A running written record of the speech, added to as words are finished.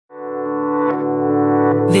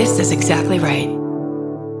This is exactly right.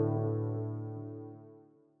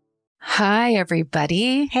 Hi,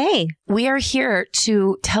 everybody. Hey. We are here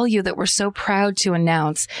to tell you that we're so proud to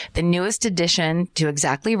announce the newest addition to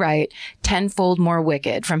Exactly Right, Tenfold More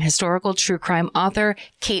Wicked, from historical true crime author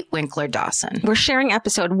Kate Winkler Dawson. We're sharing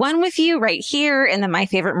episode 1 with you right here in the My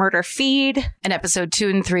Favorite Murder feed. And episode 2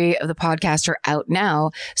 and 3 of the podcast are out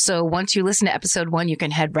now. So once you listen to episode 1, you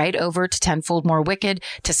can head right over to Tenfold More Wicked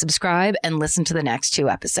to subscribe and listen to the next 2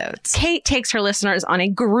 episodes. Kate takes her listeners on a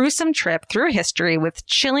gruesome trip through history with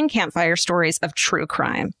chilling campfire stories of true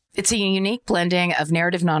crime. It's a unique blending of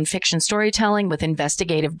narrative nonfiction storytelling with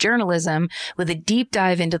investigative journalism, with a deep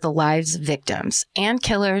dive into the lives of victims and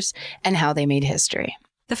killers and how they made history.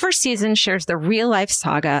 The first season shares the real-life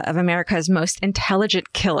saga of America's most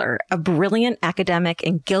intelligent killer, a brilliant academic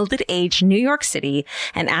in Gilded Age New York City,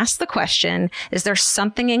 and asks the question, is there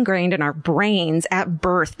something ingrained in our brains at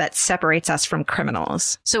birth that separates us from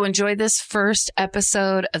criminals? So enjoy this first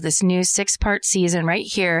episode of this new 6-part season right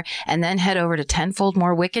here, and then head over to Tenfold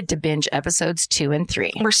More Wicked to binge episodes 2 and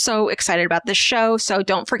 3. We're so excited about this show, so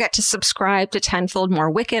don't forget to subscribe to Tenfold More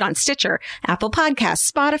Wicked on Stitcher, Apple Podcasts,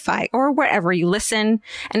 Spotify, or wherever you listen.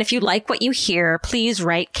 And if you like what you hear, please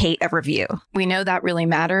write Kate a review. We know that really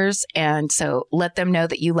matters, and so let them know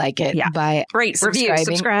that you like it by rate, review,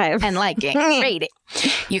 subscribe, and liking, rate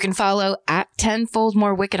it. You can follow at Tenfold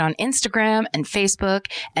More Wicked on Instagram and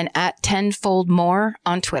Facebook, and at Tenfold More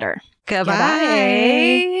on Twitter.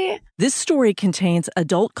 Goodbye. This story contains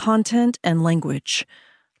adult content and language.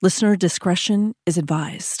 Listener discretion is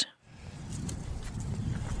advised.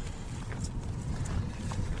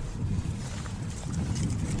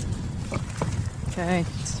 Okay,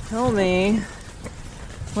 tell me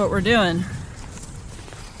what we're doing.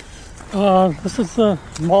 This is the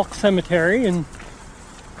Malk Cemetery in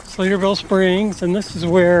Slaterville Springs, and this is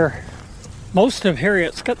where most of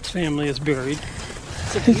Harriet Schutts' family is buried.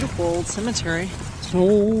 It's a beautiful old cemetery. It's an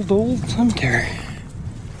old cemetery.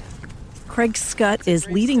 Craig Schutt is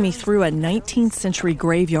leading me through a 19th century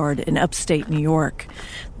graveyard in upstate New York.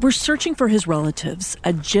 We're searching for his relatives,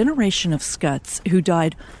 a generation of Schutts who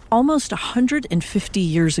died almost 150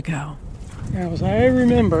 years ago. Yeah, as I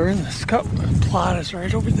remember, the Schutt plot is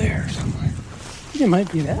right over there somewhere. I think it might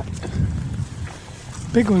be that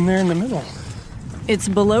big one there in the middle. It's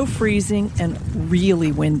below freezing and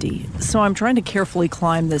really windy, so I'm trying to carefully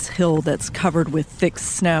climb this hill that's covered with thick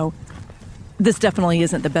snow. This definitely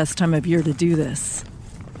isn't the best time of year to do this.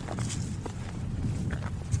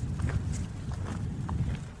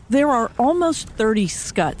 There are almost 30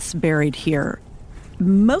 Schutts buried here.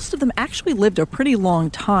 Most of them actually lived a pretty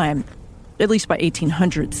long time, at least by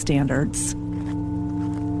 1800 standards.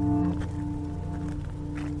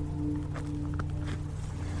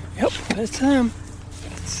 Yep, that's them.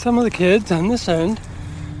 Some of the kids on this end.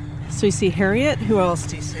 So you see Harriet. Who else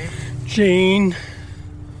do you see? Jane,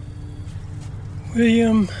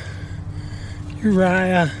 William,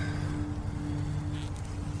 Uriah,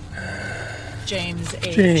 James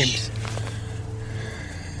H. James.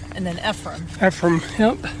 And then Ephraim. Ephraim,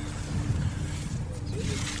 yep.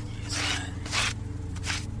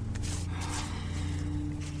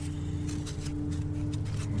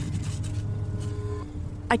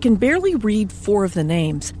 I can barely read 4 of the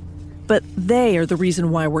names, but they are the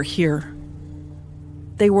reason why we're here.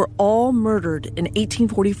 They were all murdered in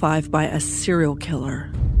 1845 by a serial killer.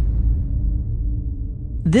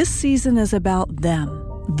 This season is about them,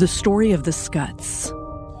 the story of the Schutts.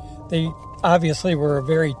 They obviously were a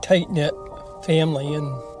very tight-knit family,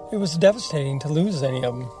 and it was devastating to lose any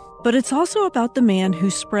of them. But it's also about the man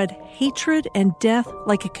who spread hatred and death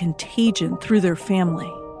like a contagion through their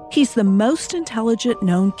family. He's the most intelligent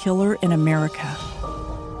known killer in America.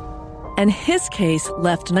 And his case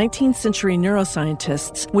left 19th century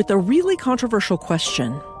neuroscientists with a really controversial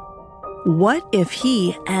question. What if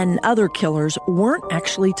he and other killers weren't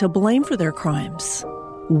actually to blame for their crimes?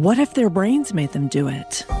 What if their brains made them do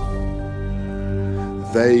it?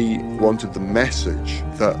 They wanted the message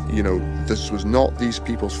that, this was not these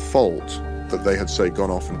people's fault that they had, say,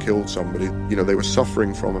 gone off and killed somebody. They were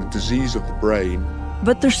suffering from a disease of the brain.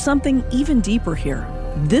 But there's something even deeper here.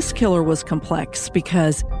 This killer was complex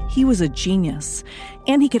because he was a genius,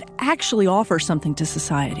 and he could actually offer something to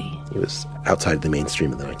society. He was outside the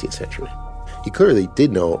mainstream of the 19th century. He clearly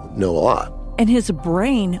did know a lot. And his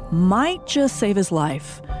brain might just save his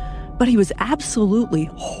life, but he was absolutely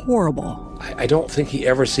horrible. I don't think he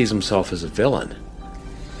ever sees himself as a villain.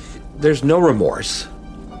 There's no remorse.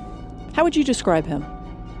 How would you describe him?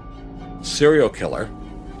 Serial killer.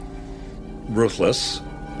 Ruthless.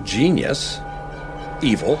 Genius.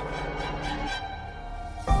 Evil.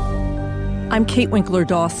 I'm Kate Winkler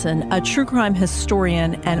Dawson, a true crime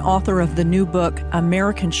historian and author of the new book,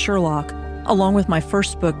 American Sherlock, along with my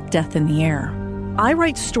first book, Death in the Air. I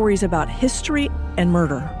write stories about history and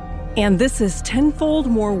murder. And this is Tenfold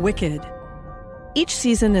More Wicked. Each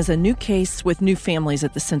season is a new case with new families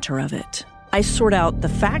at the center of it. I sort out the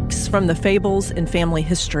facts from the fables in family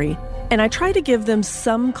history, and I try to give them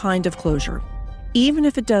some kind of closure, even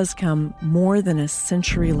if it does come more than a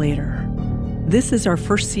century later. This is our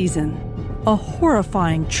first season, a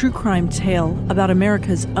horrifying true crime tale about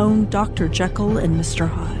America's own Dr. Jekyll and Mr.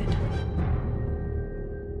 Hyde.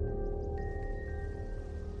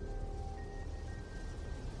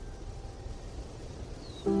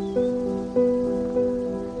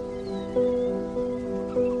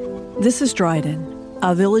 This is Dryden,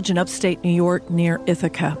 a village in upstate New York near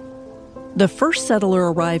Ithaca. The first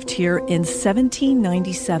settler arrived here in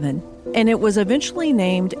 1797, and it was eventually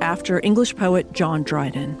named after English poet John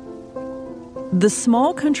Dryden. The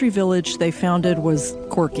small country village they founded was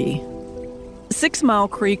quirky. 6 Mile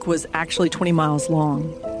Creek was actually 20 miles long.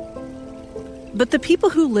 But the people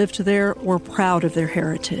who lived there were proud of their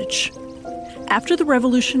heritage. After the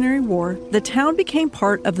Revolutionary War, the town became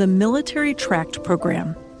part of the Military Tract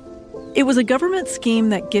Program. It was a government scheme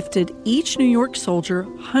that gifted each New York soldier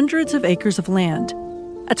hundreds of acres of land,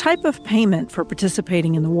 a type of payment for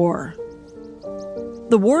participating in the war.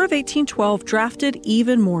 The War of 1812 drafted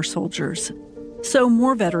even more soldiers, so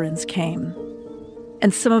more veterans came.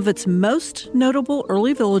 And some of its most notable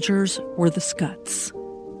early villagers were the Schutts.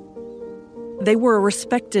 They were a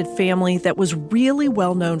respected family that was really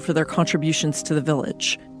well known for their contributions to the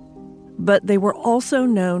village. But they were also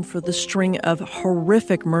known for the string of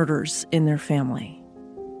horrific murders in their family.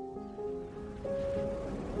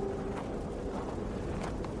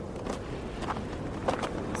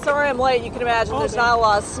 Sorry I'm late. You can imagine there's not a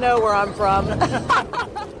lot of snow where I'm from.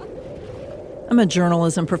 I'm a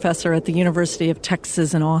journalism professor at the University of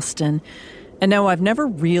Texas in Austin. And no, I've never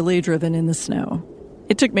really driven in the snow.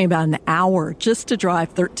 It took me about an hour just to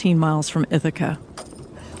drive 13 miles from Ithaca.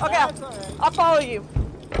 Okay, I'll follow you.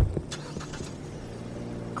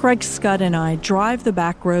 Craig Schutt and I drive the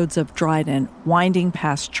back roads of Dryden, winding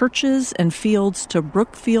past churches and fields to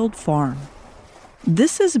Brookfield Farm.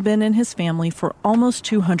 This has been in his family for almost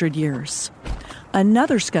 200 years.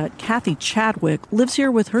 Another Schutt, Kathy Chadwick, lives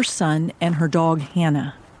here with her son and her dog,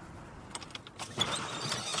 Hannah.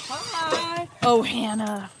 Hi. Oh,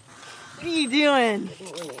 Hannah. What are you doing?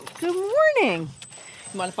 Good morning.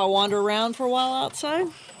 You mind if I wander around for a while outside?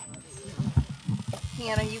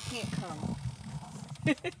 Hannah, you can't come.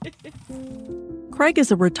 Craig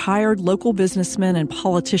is a retired local businessman and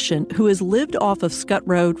politician who has lived off of Schutt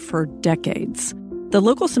Road for decades. The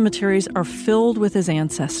local cemeteries are filled with his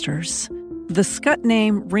ancestors. The Schutt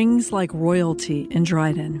name rings like royalty in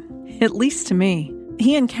Dryden, at least to me.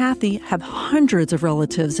 He and Kathy have hundreds of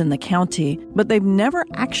relatives in the county, but they've never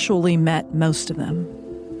actually met most of them.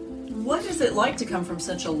 What is it like to come from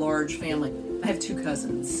such a large family? I have 2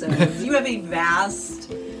 cousins, so you have a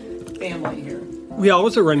vast family here. We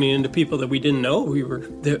always are running into people that we didn't know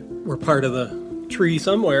that were part of the tree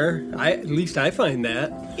somewhere. At least I find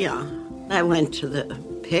that. Yeah. I went to the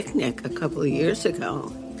picnic a couple of years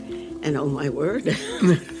ago, and oh my word,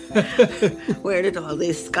 where did all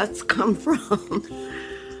these Schutts come from?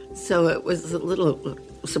 So it was a little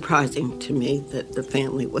surprising to me that the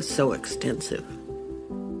family was so extensive.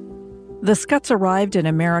 The Schutts arrived in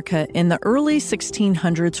America in the early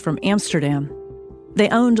 1600s from Amsterdam. They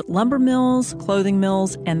owned lumber mills, clothing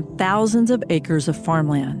mills, and thousands of acres of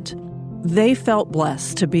farmland. They felt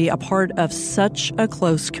blessed to be a part of such a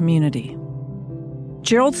close community.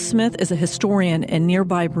 Gerald Smith is a historian in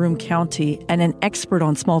nearby Broome County and an expert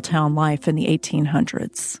on small-town life in the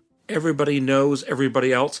 1800s. Everybody knows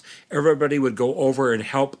everybody else. Everybody would go over and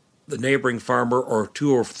help the neighboring farmer or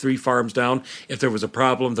 2 or 3 farms down. If there was a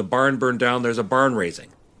problem, the barn burned down, there's a barn raising.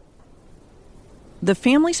 The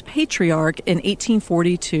family's patriarch in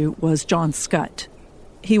 1842 was John Schutt.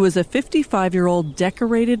 He was a 55-year-old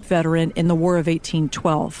decorated veteran in the War of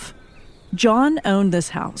 1812. John owned this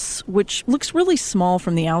house, which looks really small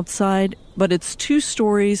from the outside, but it's 2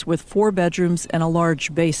 stories with 4 bedrooms and a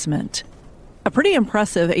large basement. A pretty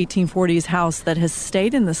impressive 1840s house that has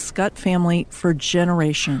stayed in the Schutt family for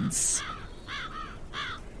generations.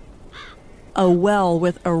 A well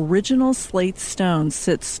with original slate stone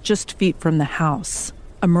sits just feet from the house.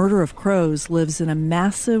 A murder of crows lives in a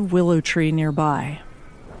massive willow tree nearby.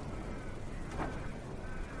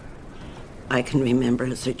 I can remember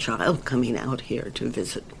as a child coming out here to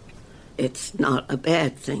visit. It's not a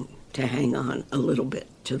bad thing to hang on a little bit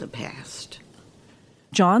to the past.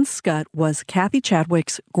 John Schutt was Kathy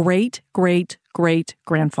Chadwick's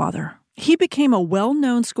great-great-great-grandfather. He became a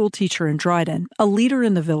well-known school teacher in Dryden, a leader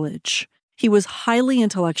in the village. He was highly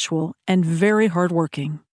intellectual and very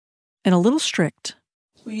hardworking, and a little strict.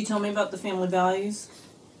 Will you tell me about the family values?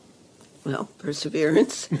 Well,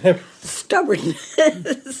 perseverance,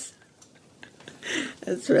 stubbornness.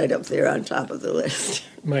 That's right up there on top of the list.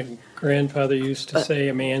 My grandfather used to say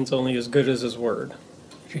a man's only as good as his word.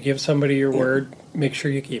 If you give somebody your word, make sure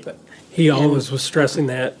you keep it. He always was stressing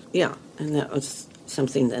that. Yeah, and that was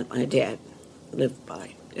something that my dad lived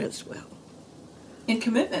by as well. And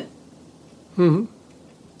commitment. Mm-hmm.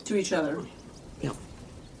 To each other. Yeah.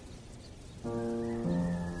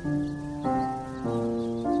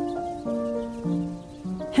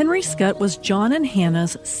 Henry Schutts was John and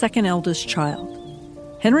Hannah's second eldest child.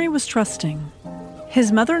 Henry was trusting.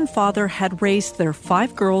 His mother and father had raised their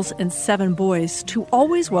 5 girls and 7 boys to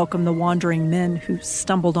always welcome the wandering men who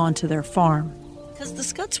stumbled onto their farm. Because the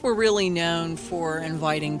Schutts were really known for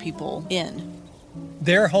inviting people in.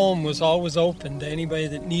 Their home was always open to anybody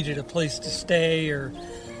that needed a place to stay, or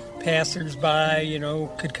passers-by,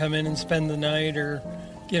 could come in and spend the night or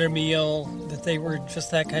get a meal, that they were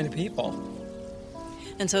just that kind of people.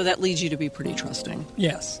 And so that leads you to be pretty trusting.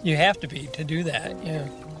 Yes, you have to be to do that, yeah.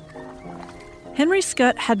 Henry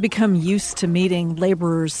Schutts had become used to meeting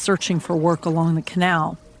laborers searching for work along the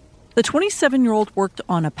canal. The 27-year-old worked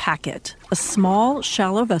on a packet, a small,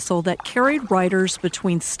 shallow vessel that carried riders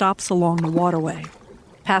between stops along the waterway.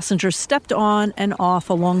 Passengers stepped on and off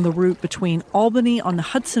along the route between Albany on the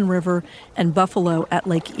Hudson River and Buffalo at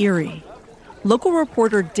Lake Erie. Local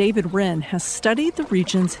reporter David Wren has studied the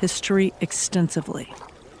region's history extensively.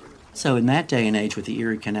 So in that day and age with the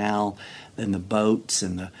Erie Canal and the boats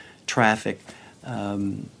and the traffic,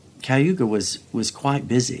 Cayuga was quite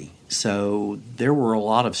busy. So there were a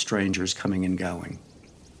lot of strangers coming and going.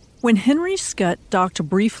 When Henry Schutts docked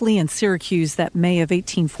briefly in Syracuse that May of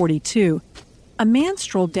 1842, a man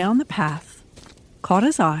strolled down the path, caught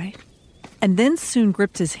his eye, and then soon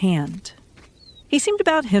gripped his hand. He seemed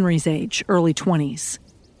about Henry's age, early 20s.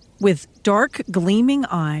 With dark, gleaming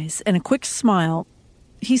eyes and a quick smile,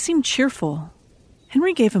 he seemed cheerful.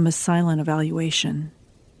 Henry gave him a silent evaluation.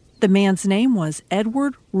 The man's name was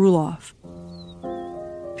Edward Ruloff.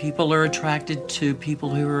 People are attracted to people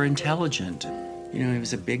who are intelligent. He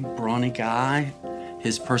was a big, brawny guy.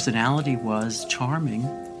 His personality was charming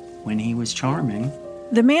when he was charming.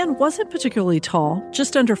 The man wasn't particularly tall,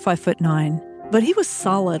 just under 5'9", but he was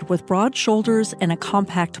solid with broad shoulders and a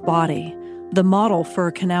compact body, the model for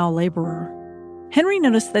a canal laborer. Henry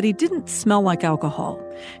noticed that he didn't smell like alcohol.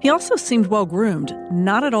 He also seemed well-groomed,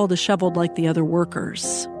 not at all disheveled like the other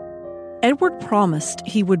workers. Edward promised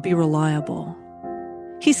he would be reliable.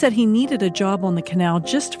 He said he needed a job on the canal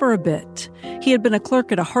just for a bit. He had been a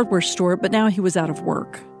clerk at a hardware store, but now he was out of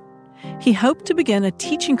work. He hoped to begin a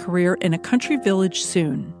teaching career in a country village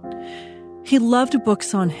soon. He loved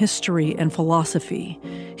books on history and philosophy.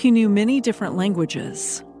 He knew many different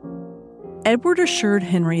languages. Edward assured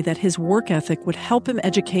Henry that his work ethic would help him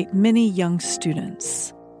educate many young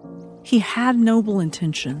students. He had noble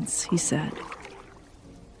intentions, he said.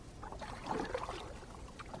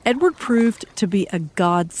 Edward proved to be a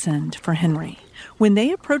godsend for Henry. When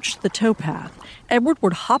they approached the towpath, Edward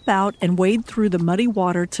would hop out and wade through the muddy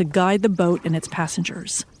water to guide the boat and its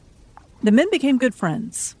passengers. The men became good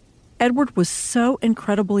friends. Edward was so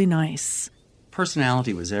incredibly nice.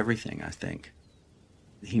 Personality was everything, I think.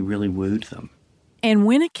 He really wooed them. And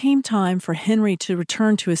when it came time for Henry to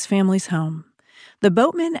return to his family's home, the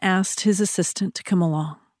boatman asked his assistant to come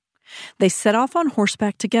along. They set off on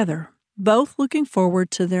horseback together, both looking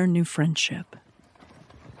forward to their new friendship.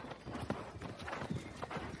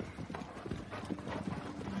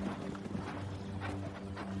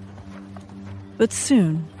 But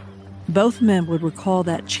soon, both men would recall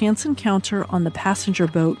that chance encounter on the passenger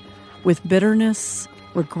boat with bitterness,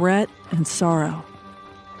 regret, and sorrow.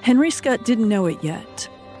 Henry Schutts didn't know it yet,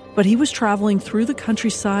 but he was traveling through the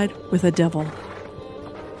countryside with a devil.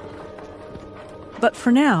 But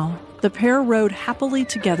for now, the pair rode happily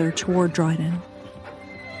together toward Dryden.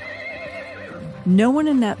 No one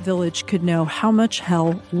in that village could know how much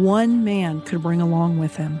hell one man could bring along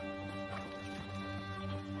with him.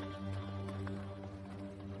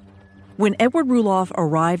 When Edward Ruloff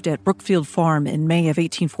arrived at Brookfield Farm in May of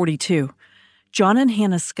 1842, John and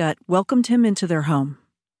Hannah Schutts welcomed him into their home.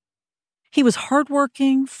 He was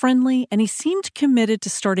hardworking, friendly, and he seemed committed to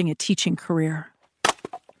starting a teaching career.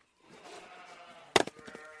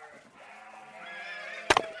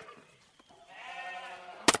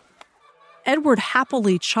 Edward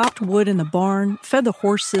happily chopped wood in the barn, fed the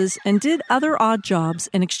horses, and did other odd jobs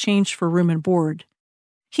in exchange for room and board.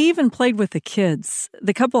 He even played with the kids.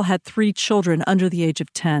 The couple had 3 children under the age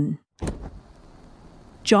of 10.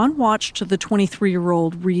 John watched the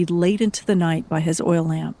 23-year-old read late into the night by his oil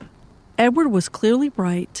lamp. Edward was clearly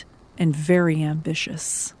bright and very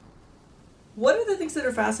ambitious. What are the things that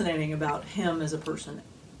are fascinating about him as a person?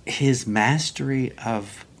 His mastery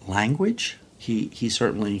of language. He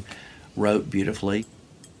certainly wrote beautifully.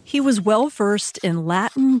 He was well-versed in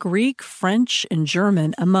Latin, Greek, French, and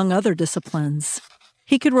German, among other disciplines.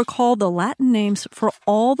 He could recall the Latin names for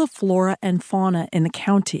all the flora and fauna in the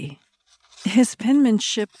county. His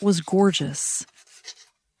penmanship was gorgeous.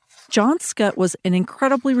 John Schutt was an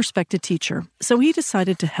incredibly respected teacher, so he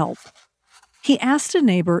decided to help. He asked a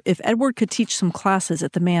neighbor if Edward could teach some classes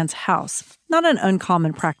at the man's house, not an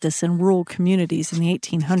uncommon practice in rural communities in the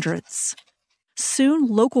 1800s. Soon,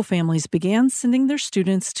 local families began sending their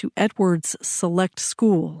students to Edward's select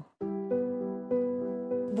school.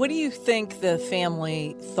 What do you think the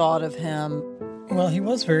family thought of him? Well, he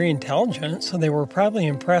was very intelligent, so they were probably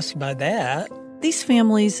impressed by that. These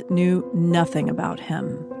families knew nothing about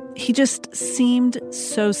him. He just seemed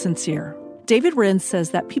so sincere. David Wren says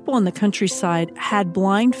that people in the countryside had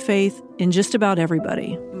blind faith in just about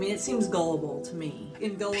everybody. I mean, it seems gullible to me.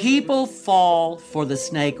 People fall for the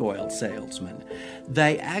snake oil salesman.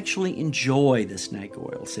 They actually enjoy the snake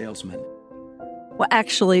oil salesman. Well,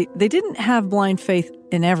 actually, they didn't have blind faith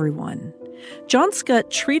in everyone. John Schutt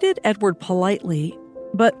treated Edward politely,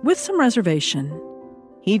 but with some reservation.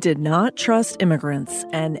 He did not trust immigrants,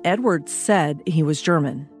 and Edward said he was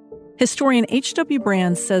German. Historian H.W.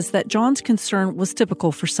 Brand says that John's concern was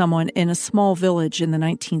typical for someone in a small village in the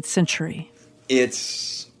 19th century.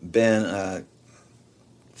 It's been a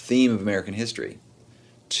theme of American history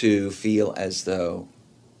to feel as though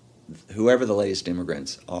whoever the latest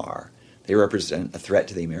immigrants are, they represent a threat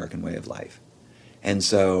to the American way of life. And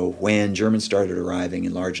so when Germans started arriving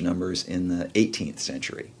in large numbers in the 18th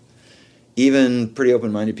century, even pretty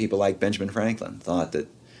open-minded people like Benjamin Franklin thought that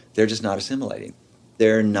they're just not assimilating.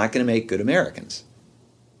 They're not going to make good Americans.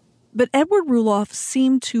 But Edward Ruloff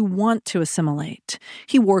seemed to want to assimilate.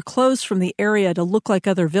 He wore clothes from the area to look like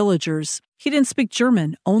other villagers. He didn't speak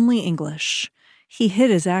German, only English. He hid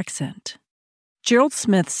his accent. Gerald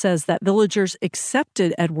Smith says that villagers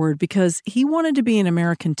accepted Edward because he wanted to be an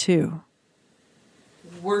American too.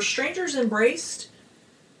 Were strangers embraced?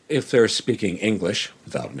 If they're speaking English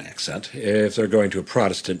without an accent, if they're going to a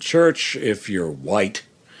Protestant church, if you're white,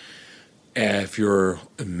 if you're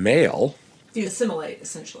male. You assimilate,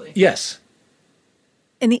 essentially. Yes.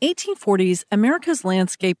 In the 1840s, America's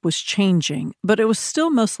landscape was changing, but it was still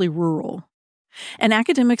mostly rural. And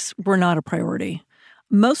academics were not a priority.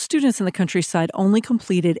 Most students in the countryside only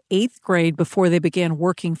completed 8th grade before they began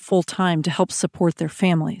working full-time to help support their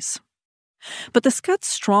families. But the Schutts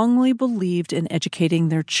strongly believed in educating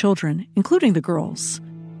their children, including the girls.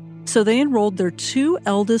 So they enrolled their 2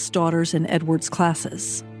 eldest daughters in Edward's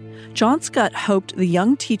classes. John Schutt hoped the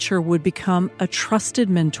young teacher would become a trusted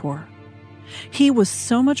mentor. He was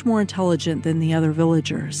so much more intelligent than the other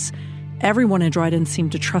villagers. Everyone in Dryden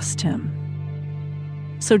seemed to trust him.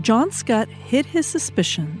 So John Schutt hid his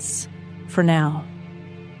suspicions for now.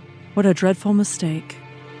 What a dreadful mistake.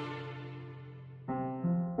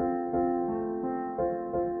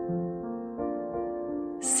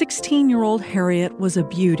 "16-year-old Harriet was a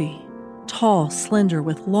beauty. Tall, slender,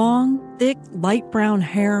 with long, thick, light brown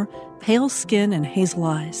hair, pale skin, and hazel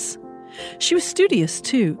eyes. She was studious,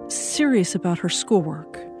 too, serious about her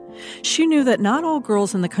schoolwork. She knew that not all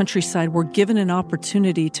girls in the countryside were given an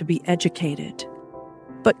opportunity to be educated.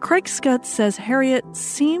 But Craig Schutts says Harriet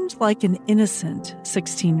seemed like an innocent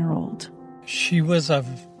 16-year-old. She was a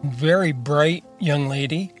very bright young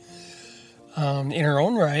lady, in her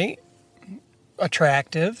own right,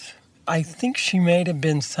 attractive. I think she may have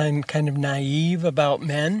been some kind of naive about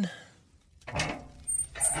men.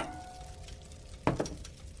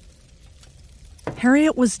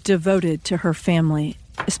 Harriet was devoted to her family,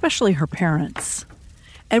 especially her parents.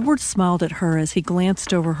 Edward smiled at her as he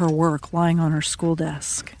glanced over her work lying on her school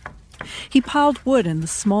desk. He piled wood in the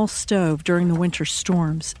small stove during the winter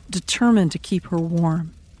storms, determined to keep her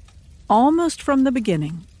warm. Almost from the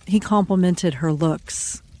beginning, he complimented her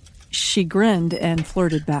looks. She grinned and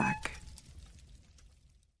flirted back.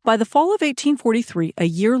 By the fall of 1843, a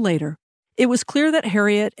year later, it was clear that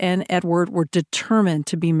Harriet and Edward were determined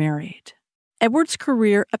to be married. Edward's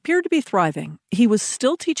career appeared to be thriving. He was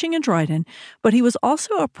still teaching in Dryden, but he was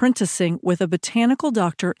also apprenticing with a botanical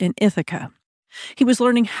doctor in Ithaca. He was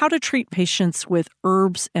learning how to treat patients with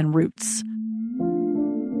herbs and roots.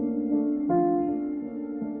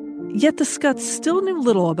 Yet the Schutts still knew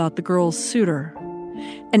little about the girl's suitor.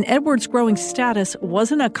 And Edward's growing status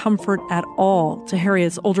wasn't a comfort at all to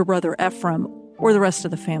Harriet's older brother Ephraim or the rest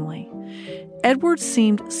of the family. Edward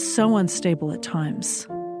seemed so unstable at times.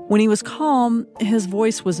 When he was calm, his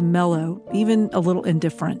voice was mellow, even a little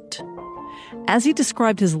indifferent. As he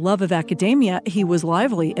described his love of academia, he was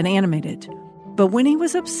lively and animated. But when he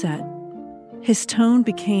was upset, his tone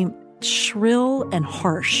became shrill and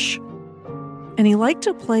harsh. And he liked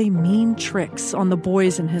to play mean tricks on the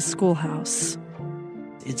boys in his schoolhouse.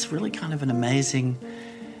 It's really kind of an amazing,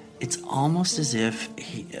 it's almost as if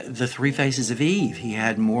the three faces of Eve, he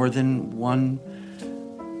had more than one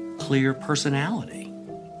clear personality.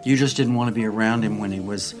 You just didn't want to be around him when he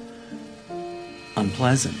was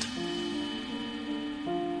unpleasant.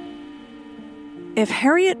 If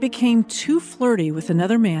Harriet became too flirty with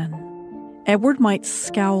another man, Edward might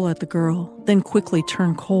scowl at the girl, then quickly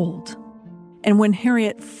turn cold. And when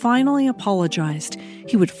Harriet finally apologized,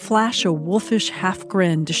 he would flash a wolfish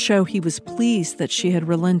half-grin to show he was pleased that she had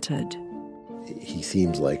relented. He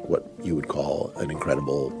seems like what you would call an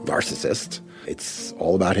incredible narcissist. It's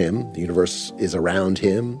all about him. The universe is around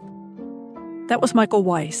him. That was Michael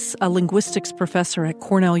Weiss, a linguistics professor at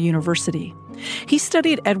Cornell University. He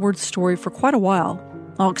studied Edward's story for quite a while.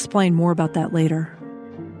 I'll explain more about that later.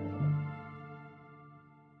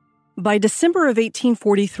 By December of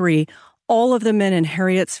 1843, all of the men in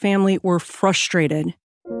Harriet's family were frustrated.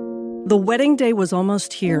 The wedding day was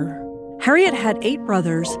almost here. Harriet had 8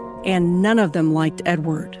 brothers, and none of them liked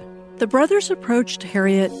Edward. The brothers approached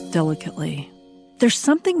Harriet delicately. There's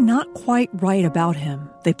something not quite right about him,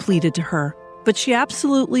 they pleaded to her, but she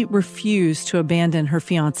absolutely refused to abandon her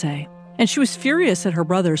fiancé, and she was furious at her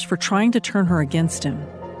brothers for trying to turn her against him.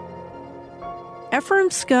 Ephraim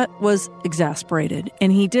Schutt was exasperated,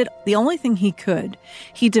 and he did the only thing he could.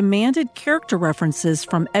 He demanded character references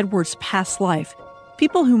from Edward's past life,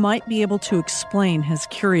 people who might be able to explain his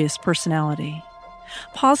curious personality.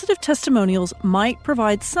 Positive testimonials might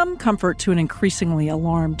provide some comfort to an increasingly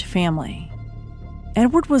alarmed family.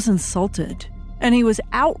 Edward was insulted, and he was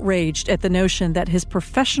outraged at the notion that his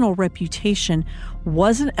professional reputation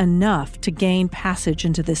wasn't enough to gain passage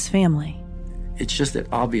into this family. It's just that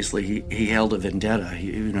obviously he held a vendetta,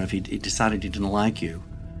 if he decided he didn't like you.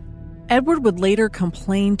 Edward would later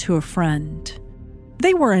complain to a friend.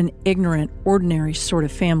 They were an ignorant, ordinary sort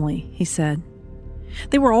of family, he said.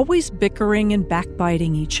 They were always bickering and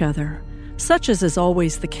backbiting each other, such as is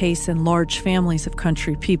always the case in large families of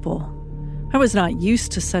country people. I was not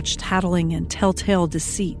used to such tattling and telltale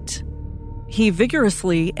deceit. He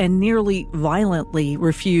vigorously and nearly violently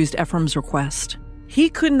refused Ephraim's request. He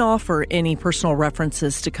couldn't offer any personal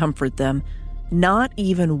references to comfort them, not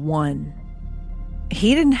even one.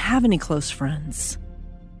 He didn't have any close friends.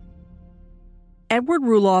 Edward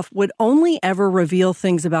Ruloff would only ever reveal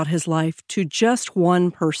things about his life to just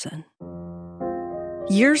one person.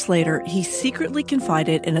 Years later, he secretly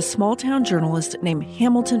confided in a small-town journalist named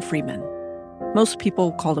Hamilton Freeman. Most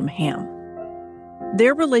people called him Ham.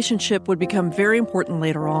 Their relationship would become very important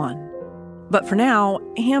later on. But for now,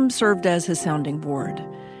 Ham served as his sounding board.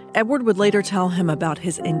 Edward would later tell him about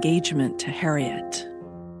his engagement to Harriet.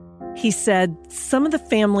 He said, "Some of the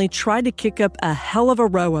family tried to kick up a hell of a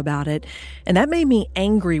row about it, and that made me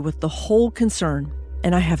angry with the whole concern,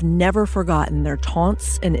 and I have never forgotten their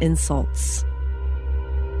taunts and insults."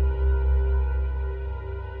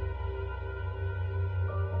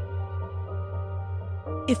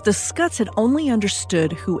 If the Schutts had only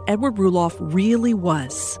understood who Edward Ruloff really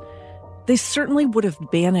was, they certainly would have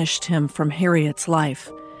banished him from Harriet's life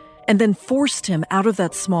and then forced him out of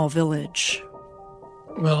that small village.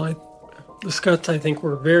 Well, the Schutts, I think,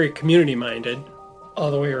 were very community-minded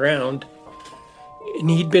all the way around. And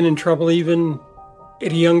he'd been in trouble even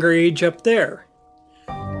at a younger age up there.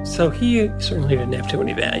 So he certainly didn't have too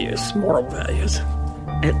many values, moral values.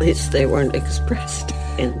 At least they weren't expressed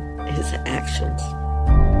in his actions.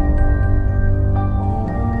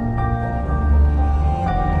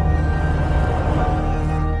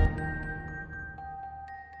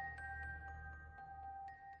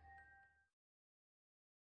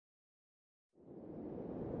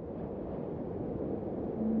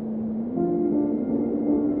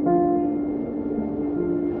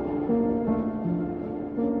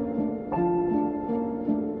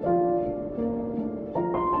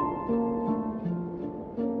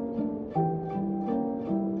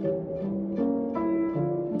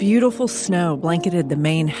 Beautiful snow blanketed the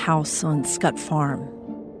main house on Schutt Farm.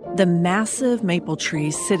 The massive maple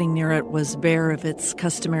tree sitting near it was bare of its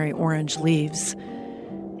customary orange leaves.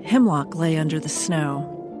 Hemlock lay under the snow.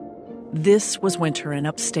 This was winter in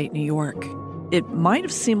upstate New York. It might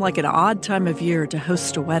have seemed like an odd time of year to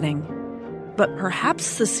host a wedding, but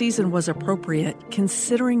perhaps the season was appropriate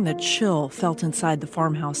considering the chill felt inside the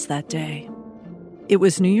farmhouse that day. It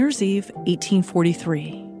was New Year's Eve,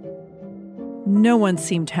 1843. No one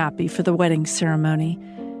seemed happy for the wedding ceremony,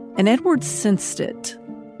 and Edward sensed it.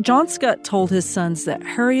 John Schutt told his sons that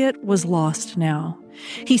Harriet was lost now.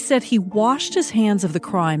 He said he washed his hands of the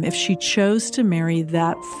crime if she chose to marry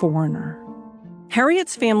that foreigner.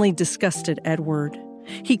 Harriet's family disgusted Edward.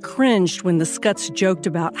 He cringed when the Schutts joked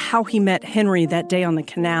about how he met Henry that day on the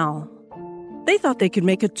canal. They thought they could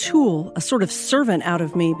make a tool, a sort of servant out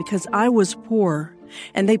of me because I was poor,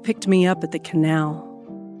 and they picked me up at the canal.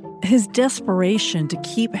 His desperation to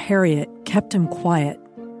keep Harriet kept him quiet,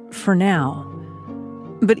 for now.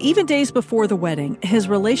 But even days before the wedding, his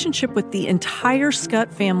relationship with the entire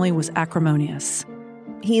Schutt family was acrimonious.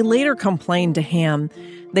 He later complained to Ham,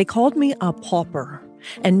 "They called me a pauper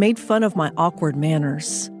and made fun of my awkward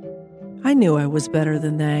manners. I knew I was better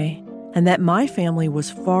than they, and that my family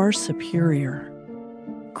was far superior."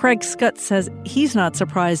 Craig Schutt says he's not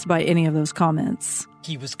surprised by any of those comments.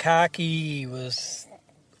 He was cocky, he was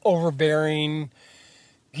overbearing.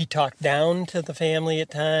 He talked down to the family at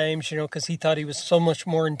times, because he thought he was so much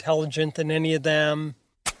more intelligent than any of them.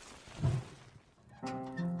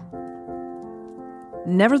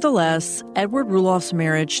 Nevertheless, Edward Rulof's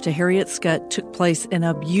marriage to Harriet Schutt took place in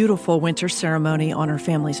a beautiful winter ceremony on her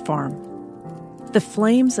family's farm. The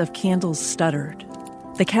flames of candles stuttered.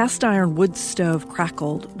 The cast-iron wood stove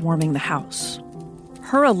crackled, warming the house.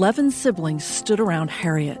 Her 11 siblings stood around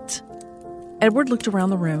Harriet. Edward looked around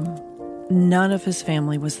the room. None of his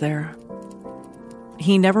family was there.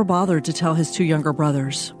 He never bothered to tell his 2 younger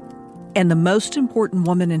brothers. And the most important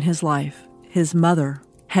woman in his life, his mother,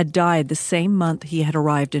 had died the same month he had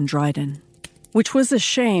arrived in Dryden. Which was a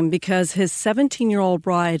shame because his 17-year-old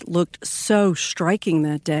bride looked so striking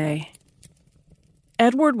that day.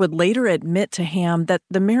 Edward would later admit to Ham that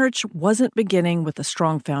the marriage wasn't beginning with a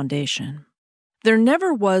strong foundation. There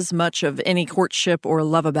never was much of any courtship or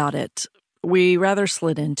love about it. We rather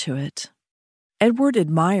slid into it. Edward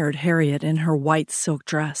admired Harriet in her white silk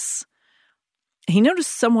dress. He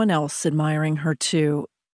noticed someone else admiring her too.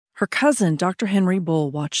 Her cousin, Dr. Henry Bull,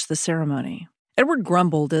 watched the ceremony. Edward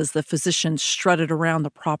grumbled as the physician strutted around the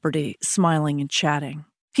property, smiling and chatting.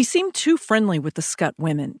 He seemed too friendly with the Schutt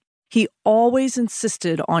women. He always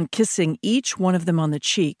insisted on kissing each one of them on the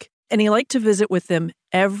cheek, and he liked to visit with them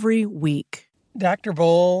every week. Dr.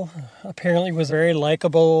 Bull apparently was very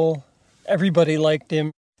likable. Everybody liked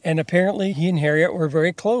him. And apparently he and Harriet were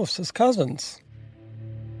very close as cousins.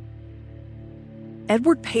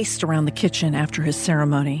 Edward paced around the kitchen after his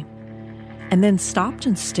ceremony and then stopped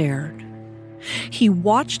and stared. He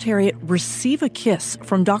watched Harriet receive a kiss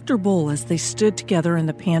from Dr. Bull as they stood together in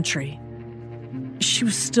the pantry. She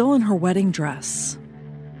was still in her wedding dress.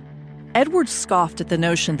 Edward scoffed at the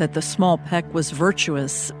notion that the small peck was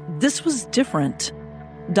virtuous. This was different.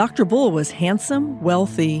 Dr. Bull was handsome,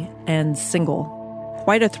 wealthy, and single.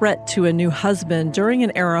 Quite a threat to a new husband during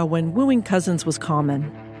an era when wooing cousins was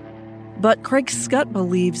common. But Craig Schutt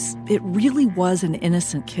believes it really was an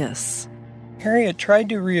innocent kiss. Harriet tried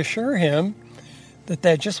to reassure him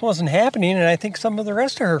that just wasn't happening, and I think some of the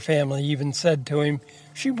rest of her family even said to him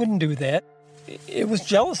she wouldn't do that. It was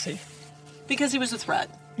jealousy. Because he was a threat.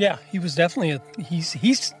 Yeah, he was definitely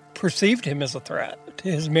he's perceived him as a threat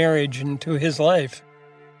to his marriage and to his life.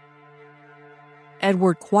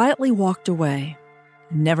 Edward quietly walked away,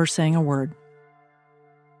 never saying a word.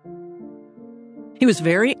 He was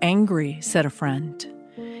very angry, said a friend.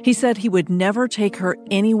 He said he would never take her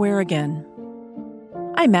anywhere again.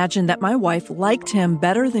 I imagined that my wife liked him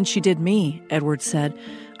better than she did me, Edward said.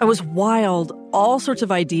 I was wild. All sorts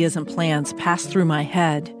of ideas and plans passed through my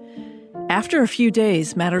head. After a few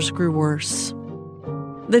days, matters grew worse.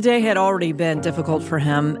 The day had already been difficult for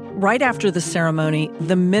him. Right after the ceremony,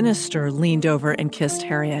 the minister leaned over and kissed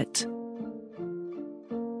Harriet.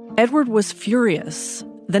 Edward was furious.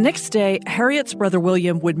 The next day, Harriet's brother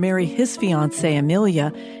William would marry his fiancée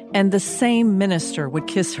Amelia, and the same minister would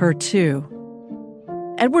kiss her too.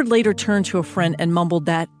 Edward later turned to a friend and mumbled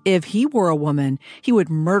that if he were a woman, he would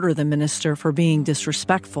murder the minister for being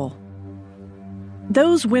disrespectful.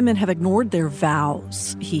 Those women have ignored their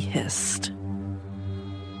vows, he hissed.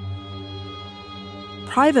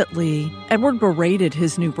 Privately, Edward berated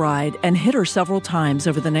his new bride and hit her several times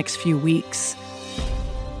over the next few weeks.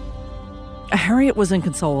 Harriet was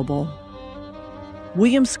inconsolable.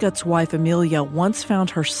 William Schutt's wife, Amelia, once found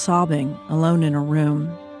her sobbing alone in her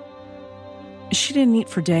room. She didn't eat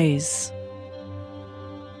for days.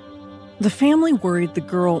 The family worried the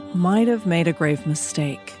girl might have made a grave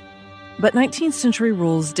mistake. But 19th century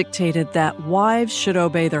rules dictated that wives should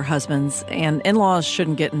obey their husbands and in-laws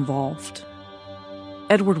shouldn't get involved.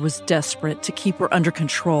 Edward was desperate to keep her under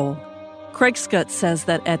control. Craig Schutts says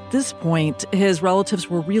that at this point, his relatives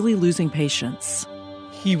were really losing patience.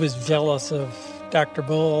 He was jealous of Dr.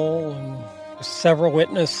 Bull, and several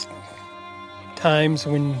witness times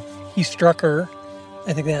when he struck her.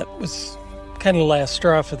 I think that was kind of the last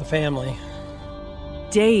straw for the family.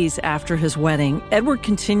 Days after his wedding, Edward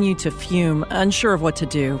continued to fume, unsure of what to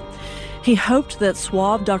do. He hoped that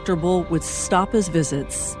suave Dr. Bull would stop his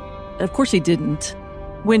visits. Of course he didn't.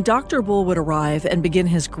 When Dr. Bull would arrive and begin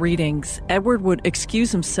his greetings, Edward would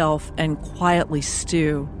excuse himself and quietly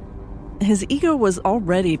stew. His ego was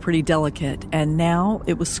already pretty delicate, and now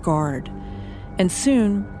it was scarred. And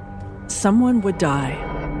soon, someone would die.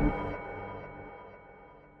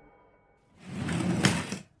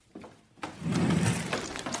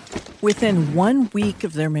 Within 1 week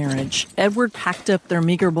of their marriage, Edward packed up their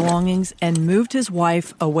meager belongings and moved his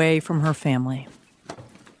wife away from her family.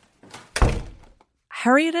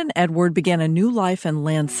 Harriet and Edward began a new life in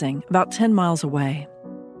Lansing, about 10 miles away.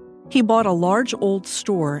 He bought a large old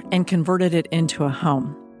store and converted it into a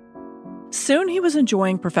home. Soon he was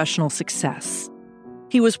enjoying professional success.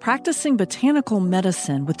 He was practicing botanical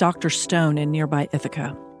medicine with Dr. Stone in nearby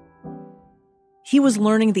Ithaca. He was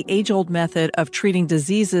learning the age-old method of treating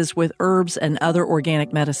diseases with herbs and other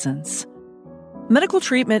organic medicines. Medical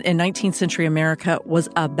treatment in 19th century America was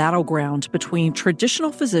a battleground between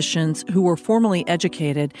traditional physicians who were formally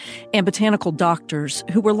educated and botanical doctors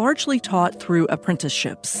who were largely taught through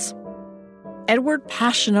apprenticeships. Edward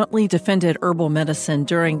passionately defended herbal medicine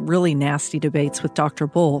during really nasty debates with Dr.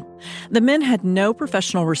 Bull. The men had no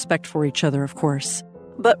professional respect for each other, of course.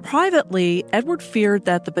 But privately, Edward feared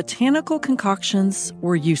that the botanical concoctions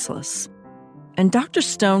were useless. And Dr.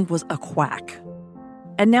 Stone was a quack.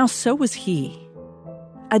 And now so was he.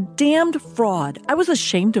 A damned fraud. I was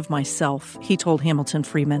ashamed of myself, he told Hamilton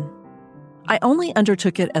Freeman. I only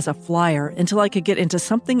undertook it as a flyer until I could get into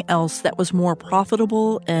something else that was more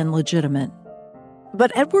profitable and legitimate.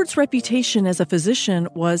 But Edward's reputation as a physician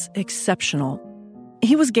was exceptional.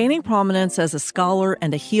 He was gaining prominence as a scholar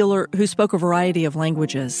and a healer who spoke a variety of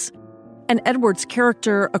languages. And Edward's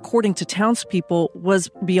character, according to townspeople, was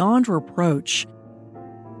beyond reproach.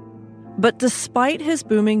 But despite his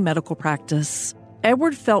booming medical practice,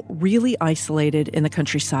 Edward felt really isolated in the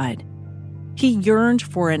countryside. He yearned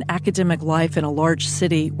for an academic life in a large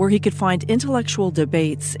city where he could find intellectual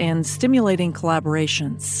debates and stimulating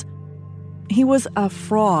collaborations. He was a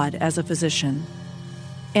fraud as a physician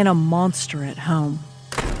and a monster at home.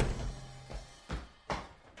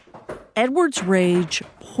 Edward's rage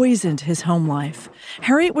poisoned his home life.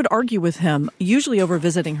 Harriet would argue with him, usually over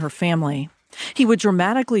visiting her family. He would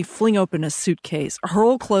dramatically fling open a suitcase,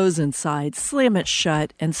 hurl clothes inside, slam it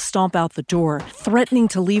shut, and stomp out the door, threatening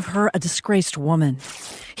to leave her a disgraced woman.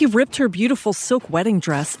 He ripped her beautiful silk wedding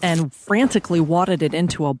dress and frantically wadded it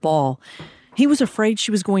into a ball. He was afraid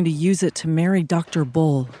she was going to use it to marry Dr.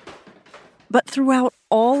 Bull. But throughout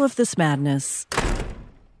all of this madness,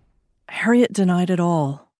 Harriet denied it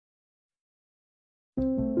all.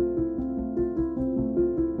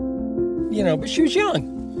 But she was young,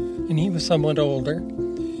 and he was somewhat older,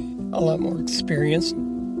 a lot more experienced.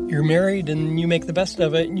 You're married, and you make the best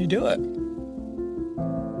of it, and you do it.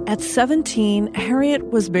 At 17,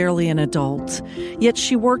 Harriet was barely an adult, yet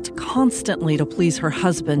she worked constantly to please her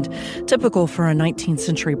husband, typical for a 19th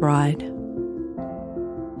century bride.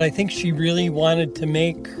 I think she really wanted to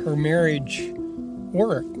make her marriage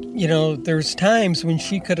work. There's times when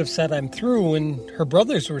she could have said, I'm through, and her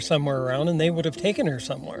brothers were somewhere around, and they would have taken her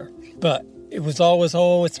somewhere. But it was always,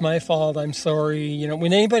 it's my fault, I'm sorry.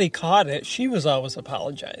 When anybody caught it, she was always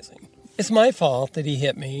apologizing. It's my fault that he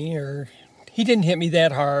hit me, or he didn't hit me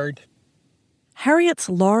that hard. Harriet's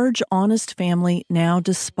large, honest family now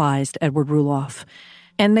despised Edward Ruloff,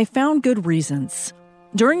 and they found good reasons.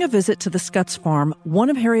 During a visit to the Schutts farm, one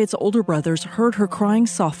of Harriet's older brothers heard her crying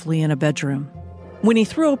softly in a bedroom. When he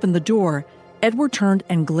threw open the door, Edward turned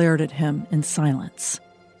and glared at him in silence.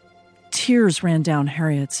 Tears ran down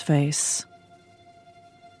Harriet's face.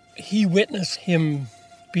 He witnessed him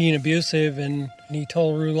being abusive, and he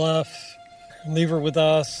told Ruloff, leave her with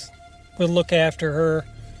us, we'll look after her,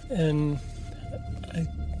 and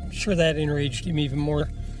I'm sure that enraged him even more.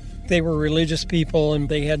 They were religious people, and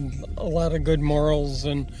they had a lot of good morals,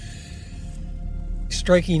 and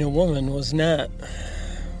striking a woman was not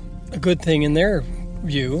a good thing in their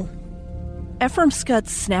view. Ephraim Schutts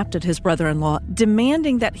snapped at his brother-in-law,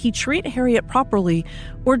 demanding that he treat Harriet properly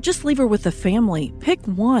or just leave her with the family. Pick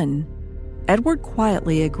one. Edward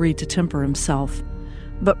quietly agreed to temper himself.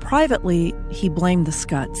 But privately, he blamed the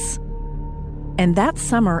Schutts. And that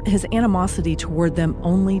summer, his animosity toward them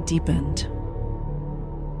only deepened.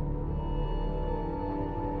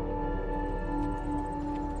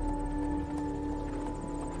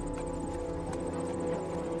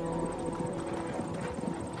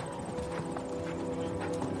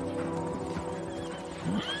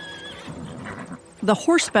 The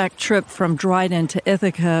horseback trip from Dryden to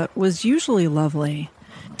Ithaca was usually lovely.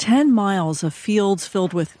 10 miles of fields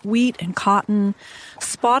filled with wheat and cotton,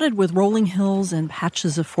 spotted with rolling hills and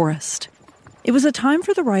patches of forest. It was a time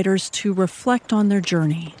for the riders to reflect on their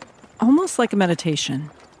journey, almost like a meditation.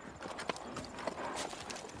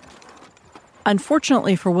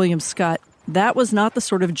 Unfortunately for William Schutt, that was not the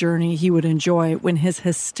sort of journey he would enjoy when his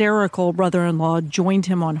hysterical brother-in-law joined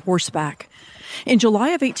him on horseback. In July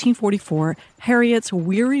of 1844, Harriet's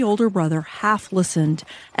weary older brother half listened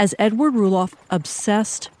as Edward Roloff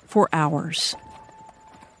obsessed for hours.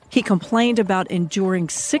 He complained about enduring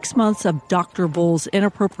 6 months of Dr. Bull's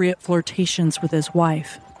inappropriate flirtations with his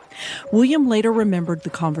wife. William later remembered the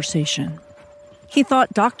conversation. He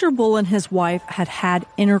thought Dr. Bull and his wife had had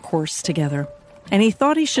intercourse together, and he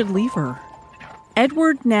thought he should leave her.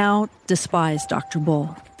 Edward now despised Dr.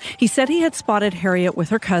 Bull. He said he had spotted Harriet with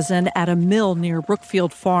her cousin at a mill near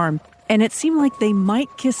Brookfield Farm, and it seemed like they might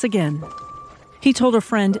kiss again. He told a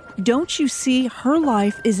friend, "Don't you see, her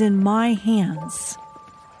life is in my hands."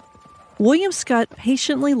 William Schutt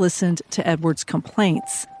patiently listened to Edward's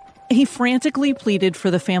complaints. He frantically pleaded for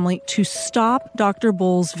the family to stop Dr.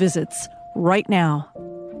 Bull's visits right now.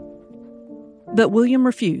 But William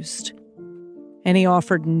refused, and he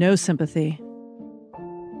offered no sympathy.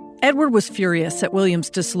 Edward was furious at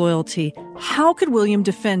William's disloyalty. How could William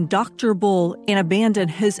defend Dr. Bull and abandon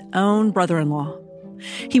his own brother-in-law?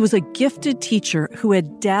 He was a gifted teacher who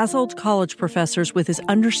had dazzled college professors with his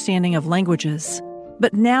understanding of languages.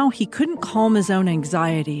 But now he couldn't calm his own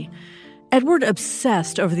anxiety. Edward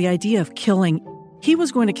obsessed over the idea of killing. He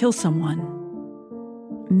was going to kill someone.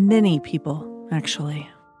 Many people, actually.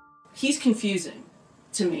 He's confusing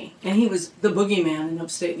to me, and he was the boogeyman in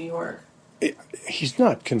upstate New York. He's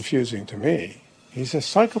not confusing to me. He's a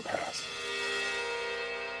psychopath.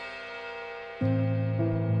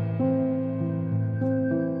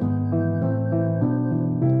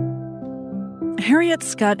 Harriet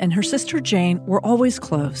Schutt and her sister Jane were always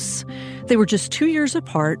close. They were just 2 years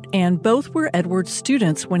apart, and both were Edward's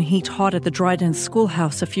students when he taught at the Dryden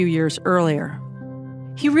schoolhouse a few years earlier.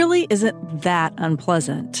 He really isn't that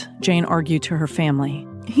unpleasant, Jane argued to her family.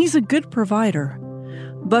 He's a good provider.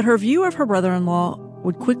 But her view of her brother-in-law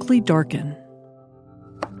would quickly darken.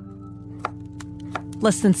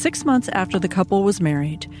 Less than 6 months after the couple was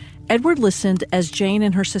married, Edward listened as Jane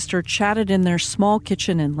and her sister chatted in their small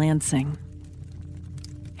kitchen in Lansing.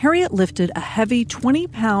 Harriet lifted a heavy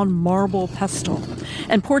 20-pound marble pestle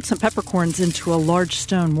and poured some peppercorns into a large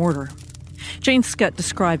stone mortar. Jane Schutt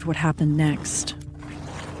described what happened next.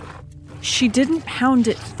 She didn't pound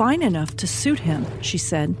it fine enough to suit him, she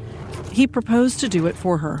said. He proposed to do it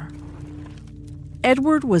for her.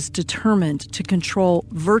 Edward was determined to control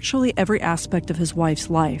virtually every aspect of his wife's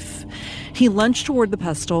life. He lunged toward the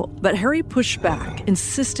pestle, but Harry pushed back,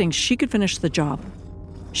 insisting she could finish the job.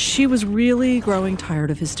 She was really growing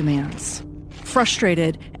tired of his demands.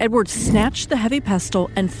 Frustrated, Edward snatched the heavy pestle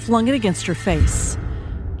and flung it against her face.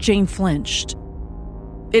 Jane flinched.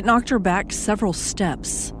 "It knocked her back several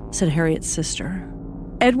steps," said Harriet's sister.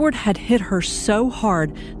 Edward had hit her so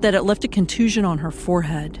hard that it left a contusion on her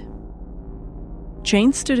forehead.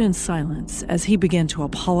 Jane stood in silence as he began to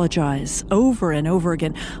apologize over and over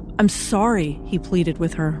again. "I'm sorry," he pleaded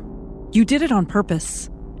with her. "You did it on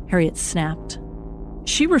purpose," Harriet snapped.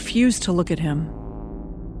 She refused to look at him.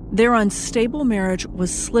 Their unstable marriage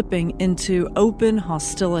was slipping into open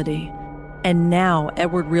hostility, and now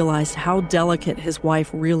Edward realized how delicate his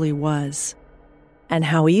wife really was, and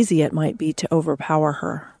how easy it might be to overpower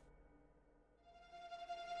her.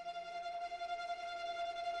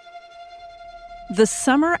 The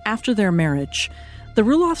summer after their marriage, the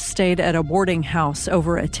Roloffs stayed at a boarding house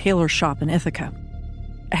over a tailor shop in Ithaca.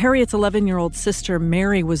 Harriet's 11-year-old sister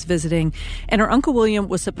Mary was visiting, and her Uncle William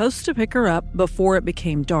was supposed to pick her up before it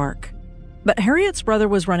became dark. But Harriet's brother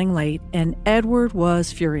was running late, and Edward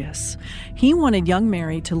was furious. He wanted young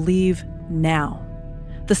Mary to leave now.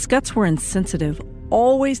 The Schutts were insensitive,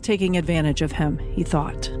 always taking advantage of him, he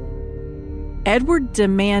thought. Edward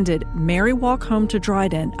demanded Mary walk home to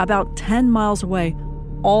Dryden, about 10 miles away,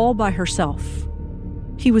 all by herself.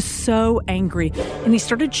 He was so angry, and he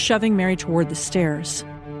started shoving Mary toward the stairs.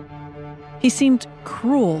 He seemed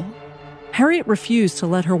cruel. Harriet refused to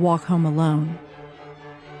let her walk home alone.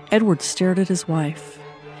 Edward stared at his wife.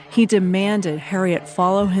 He demanded Harriet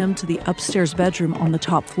follow him to the upstairs bedroom on the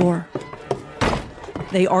top floor.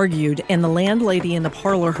 They argued, and the landlady in the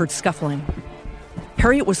parlor heard scuffling.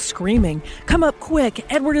 Harriet was screaming, "Come up quick!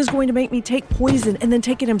 Edward is going to make me take poison and then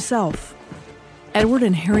take it himself." Edward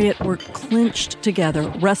and Harriet were clinched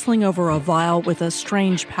together, wrestling over a vial with a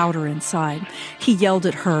strange powder inside. He yelled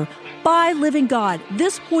at her, "By living God,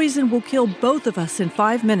 this poison will kill both of us in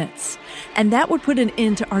 5 minutes, and that would put an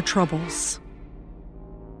end to our troubles."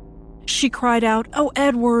 She cried out, "Oh,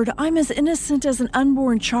 Edward, I'm as innocent as an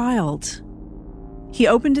unborn child." He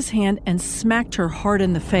opened his hand and smacked her hard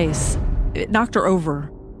in the face. It knocked her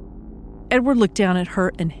over. Edward looked down at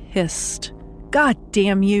her and hissed, "God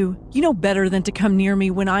damn you. You know better than to come near me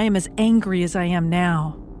when I am as angry as I am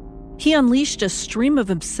now." He unleashed a stream of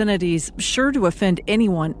obscenities sure to offend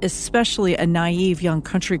anyone, especially a naive young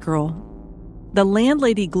country girl. The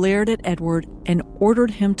landlady glared at Edward and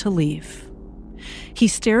ordered him to leave. He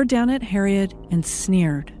stared down at Harriet and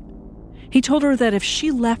sneered. He told her that if she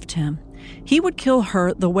left him, he would kill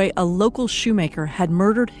her the way a local shoemaker had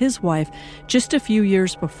murdered his wife just a few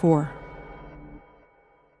years before.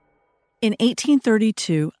 In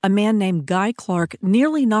 1832, a man named Guy Clark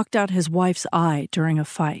nearly knocked out his wife's eye during a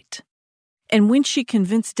fight. And when she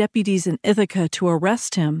convinced deputies in Ithaca to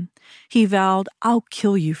arrest him, he vowed, "I'll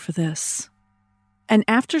kill you for this." And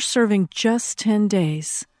after serving just 10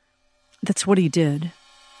 days, that's what he did.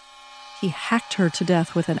 He hacked her to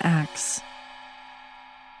death with an axe.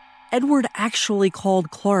 Edward actually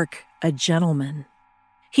called Clark a gentleman.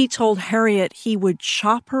 He told Harriet he would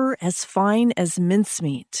chop her as fine as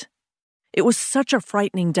mincemeat. It was such a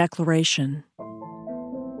frightening declaration.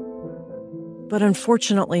 But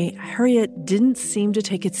unfortunately, Harriet didn't seem to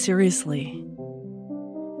take it seriously.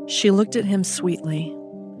 She looked at him sweetly.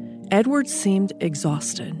 Edward seemed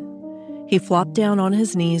exhausted. He flopped down on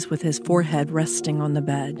his knees with his forehead resting on the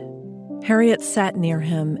bed. Harriet sat near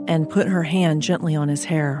him and put her hand gently on his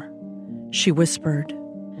hair. She whispered,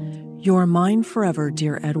 "You're mine forever,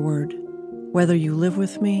 dear Edward, whether you live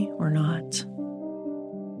with me or not."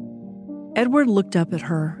 Edward looked up at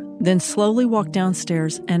her, then slowly walked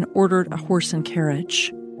downstairs and ordered a horse and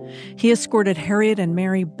carriage. He escorted Harriet and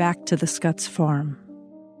Mary back to the Schutts farm.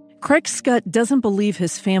 Craig Schutt doesn't believe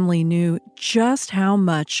his family knew just how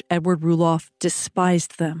much Edward Ruloff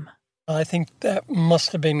despised them. I think that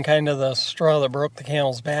must have been kind of the straw that broke the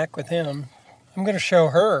camel's back with him. I'm going to show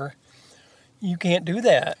her. You can't do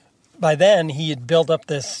that. By then, he had built up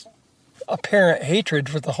this apparent hatred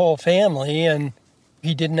for the whole family, and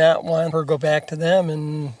he did not want her to go back to them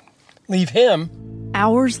and leave him.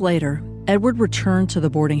 Hours later, Edward returned to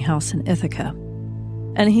the boarding house in Ithaca,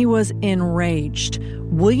 and he was enraged.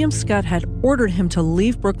 William Schutt had ordered him to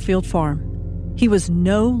leave Brookfield Farm. He was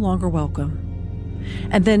no longer welcome.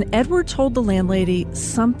 And then Edward told the landlady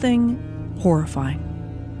something horrifying.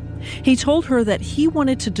 He told her that he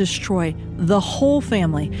wanted to destroy the whole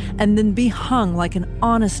family and then be hung like an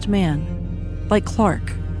honest man, like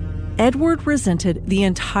Clark. Edward resented the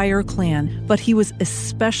entire clan, but he was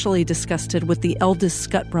especially disgusted with the eldest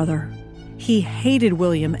Schutt brother. He hated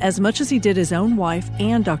William as much as he did his own wife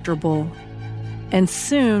and Dr. Bull. And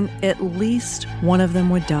soon, at least one of them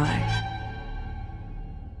would die.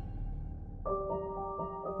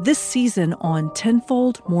 This season on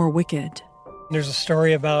Tenfold More Wicked. There's a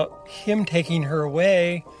story about him taking her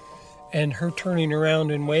away and her turning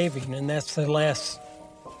around and waving, and that's the last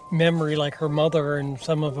memory like her mother and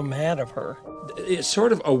some of them had of her. It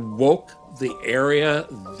sort of awoke the area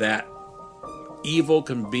that evil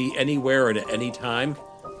can be anywhere and at any time.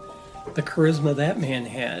 The charisma that man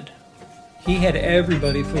had. He had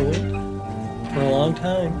everybody fooled for a long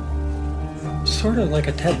time. Sort of like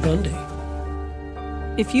a Ted Bundy.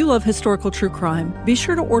 If you love historical true crime, be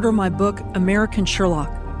sure to order my book, American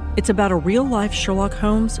Sherlock. It's about a real-life Sherlock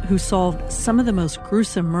Holmes who solved some of the most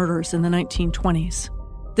gruesome murders in the 1920s.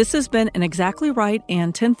 This has been an Exactly Right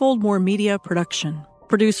and Tenfold More Media production.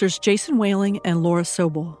 Producers Jason Whaling and Laura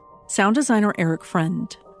Sobel. Sound designer Eric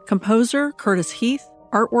Friend. Composer Curtis Heath.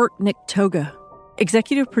 Artwork Nick Toga.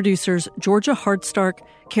 Executive producers Georgia Hardstark,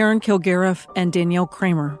 Karen Kilgariff, and Danielle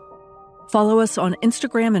Kramer. Follow us on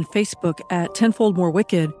Instagram and Facebook at Tenfold More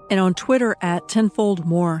Wicked and on Twitter at Tenfold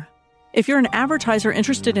More. If you're an advertiser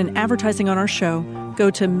interested in advertising on our show, go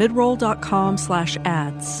to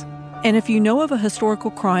midroll.com/ads. And if you know of a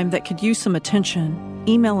historical crime that could use some attention,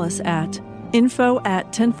 email us at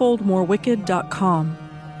info@tenfoldmorewicked.com.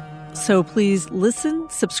 So please listen,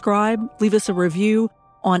 subscribe, leave us a review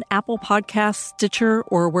on Apple Podcasts, Stitcher,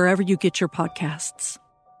 or wherever you get your podcasts.